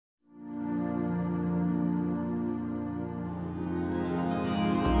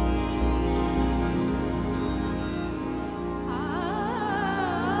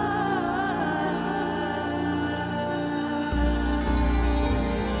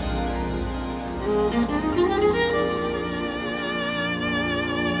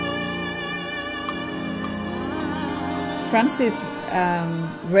Francis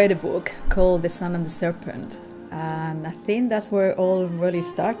read a book called The Sun and the Serpent, and I think that's where it all really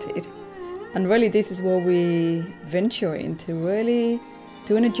started. And really this is where we venture into really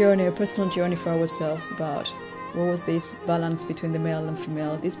doing a journey, a personal journey for ourselves about what was this balance between the male and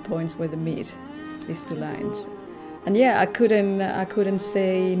female, these points where they meet, these two lines. And yeah, I couldn't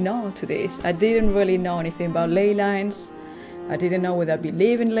say no to this. I didn't really know anything about ley lines. I didn't know whether I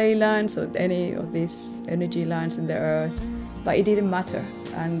believe in ley lines or any of these energy lines in the earth, but it didn't matter.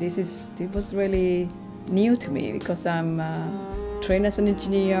 And it was really new to me because I'm trained as an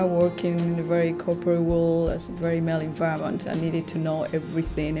engineer, working in a very corporate world, as a very male environment. I needed to know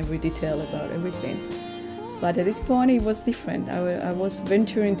everything, every detail about everything. But at this point it was different. I was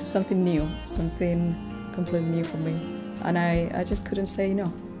venturing into something new, something completely new for me. And I just couldn't say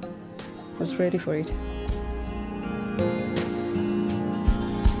no. I was ready for it.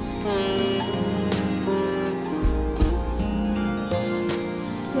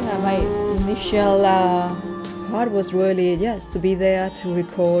 Yeah, my initial part was really, yes, to be there to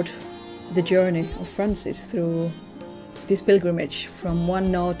record the journey of Francis through this pilgrimage from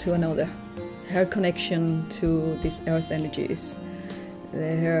one node to another. Her connection to these earth energies,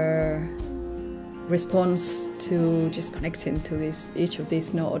 her response to just connecting to each of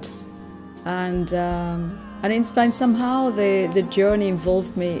these nodes. And in fact, somehow the journey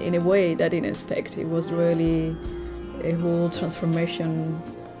involved me in a way that I didn't expect. It was really a whole transformation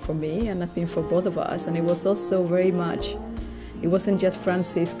for me, and I think for both of us. And it was also very much, it wasn't just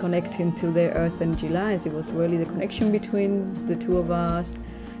Francis connecting to the earth energy lines, it was really the connection between the two of us,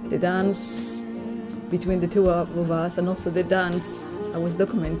 the dance between the two of us, and also the dance I was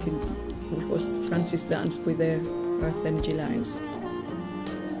documenting, which was Francis' dance with the earth energy lines.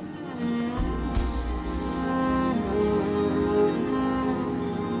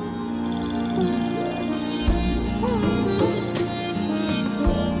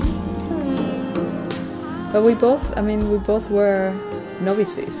 But we both were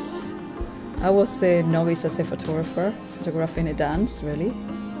novices. I was a novice as a photographer, photographing a dance, really.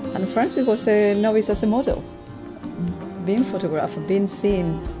 And Francis was a novice as a model, being photographed, being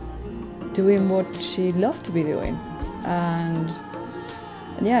seen, doing what she loved to be doing. And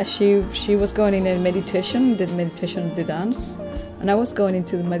yeah, she was going in a meditation, the meditation of the dance, and I was going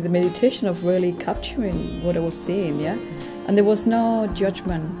into the meditation of really capturing what I was seeing, yeah? And there was no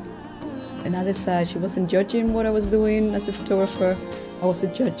judgment. Another side, she wasn't judging what I was doing as a photographer, I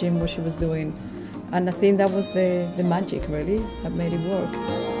wasn't judging what she was doing. And I think that was the magic, really, that made it work.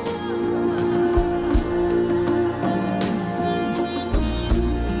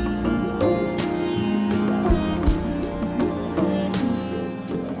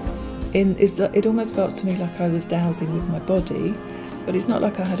 It almost felt to me like I was dowsing with my body, but it's not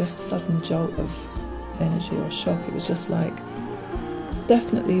like I had a sudden jolt of energy or shock. It was just like,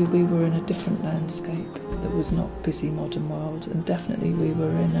 definitely we were in a different landscape that was not busy modern world, and definitely we were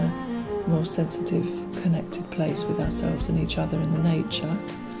in a more sensitive, connected place with ourselves and each other and the nature.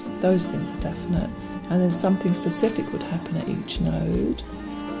 Those things are definite. And then something specific would happen at each node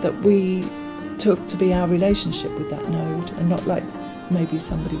that we took to be our relationship with that node, and not like maybe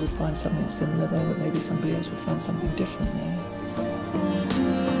somebody would find something similar there, but maybe somebody else would find something different there.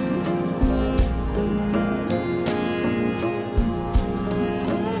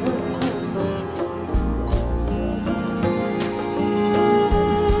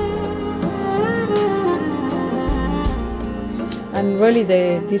 And really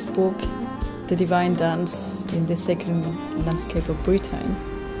this book, The Divine Dance in the Sacred Landscape of Britain,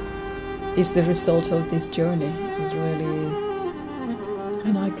 is the result of this journey. It's really...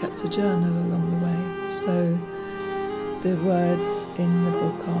 And I kept a journal along the way, so the words in the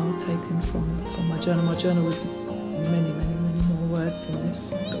book are taken from my journal. My journal was many more words than this,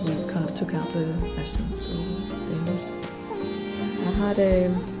 but we kind of took out the essence or the themes. I had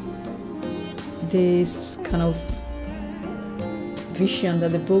this kind of vision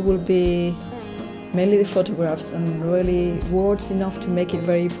that the book will be mainly the photographs and really words enough to make it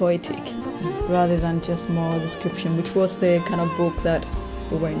very poetic, rather than just more description, which was the kind of book that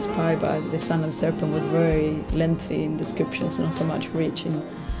we were inspired by. The Sun and the Serpent was very lengthy in descriptions and not so much rich in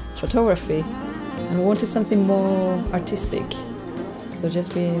photography, and we wanted something more artistic, so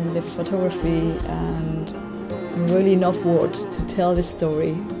just being the photography and really enough words to tell the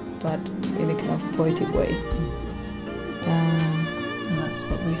story, but in a kind of poetic way. And that's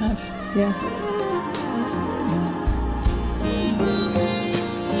what we have. Yeah.